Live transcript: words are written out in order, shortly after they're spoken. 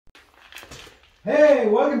Hey,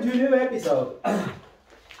 welcome to a new episode.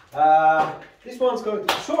 This one's going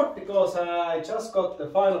to be short because I just got the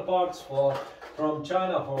final parts from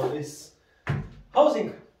China for this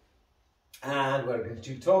housing, and we're going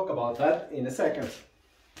to talk about that in a second.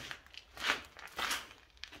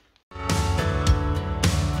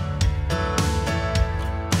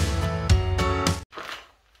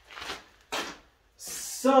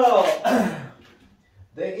 So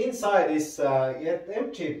the inside is yet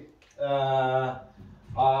empty.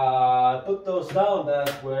 I put those down that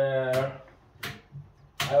where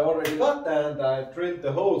I already got, and I drilled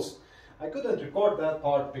the holes. I couldn't record that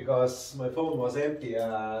part because my phone was empty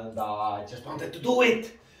and I just wanted to do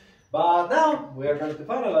it. But now we are going to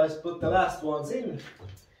finalize, put the last ones in,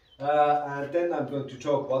 and then I'm going to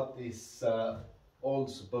talk what is all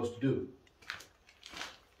supposed to do.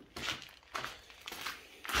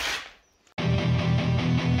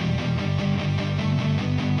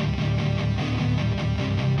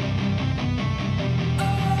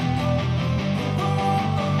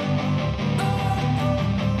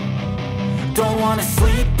 Don't wanna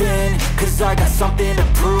sleep in, cause I got something to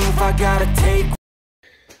prove. I gotta take.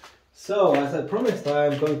 So, as I promised,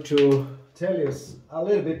 I'm going to tell you a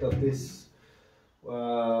little bit of this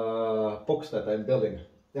box that I'm building.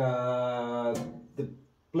 The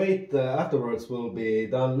plate afterwards will be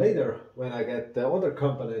done later when I get the other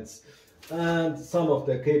components, and some of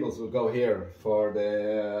the cables will go here for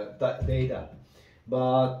the data.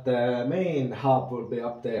 But the main hub will be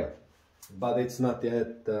up there, but it's not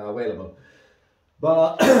yet available.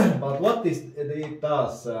 But what it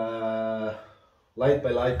does, light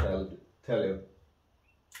by light, I'll tell you.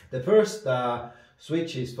 The first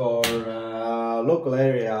switch is for local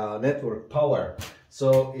area network power.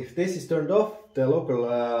 So if this is turned off, the local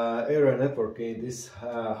area network in this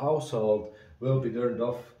household will be turned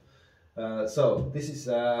off. So this is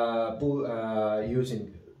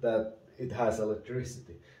using that it has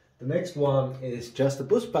electricity. The next one is just a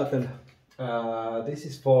push button. This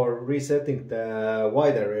is for resetting the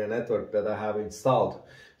wide area network that I have installed.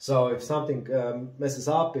 So if something messes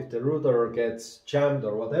up, if the router gets jammed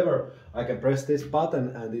or whatever, I can press this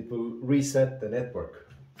button and it will reset the network.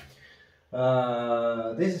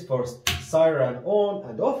 This is for siren on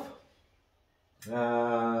and off.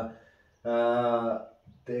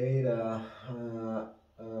 Data.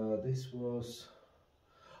 This was.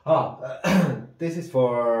 This is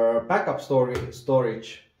for backup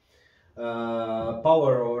storage.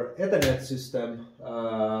 Power or Ethernet system,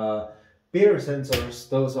 peer sensors,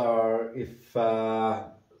 those are if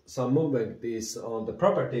some movement is on the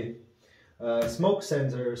property, smoke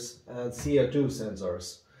sensors and CO2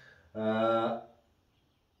 sensors.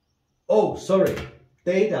 Oh, sorry,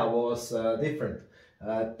 data was different.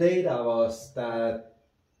 Data was that,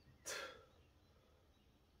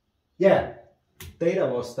 yeah. Data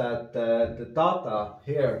was that the data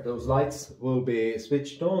here, those lights will be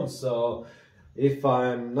switched on. So if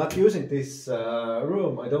I'm not using this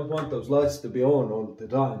room, I don't want those lights to be on all the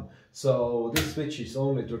time. So this switch is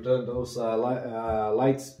only to turn those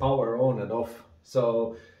lights power on and off.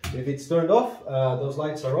 So if it's turned off, those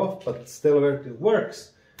lights are off, but still it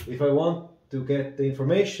works. If I want to get the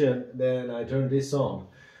information, then I turn this on.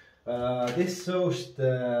 This shows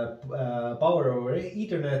the power over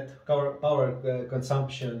Ethernet power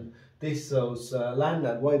consumption. This shows LAN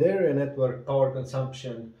and wide area network power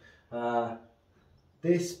consumption.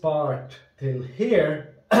 This part till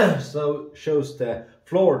here so shows the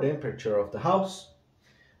floor temperature of the house.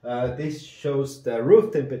 This shows the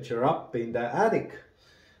roof temperature up in the attic.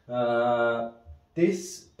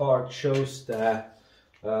 This part shows the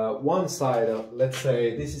one side of, let's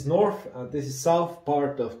say this is north and this is south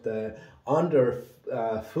part of the under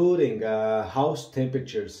footing house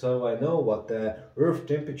temperature, so I know what the roof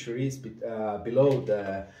temperature is below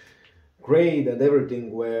the grade and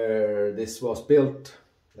everything where this was built.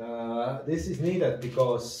 This is needed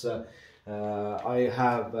because I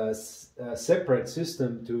have a separate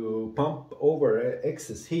system to pump over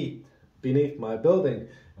excess heat beneath my building,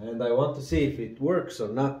 and I want to see if it works or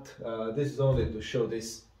not. This is only to show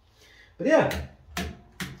this. But yeah,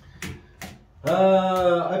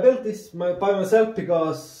 I built this by myself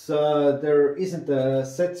because there isn't a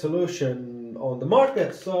set solution on the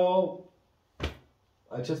market, so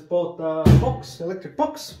I just bought a electric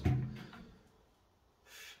box.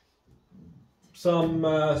 Some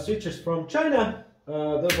switches from China.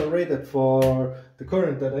 Those are rated for the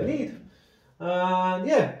current that I need. And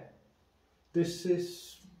yeah, this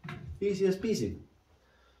is easy as peasy.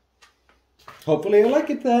 Hopefully you like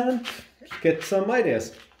it and get some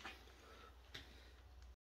ideas.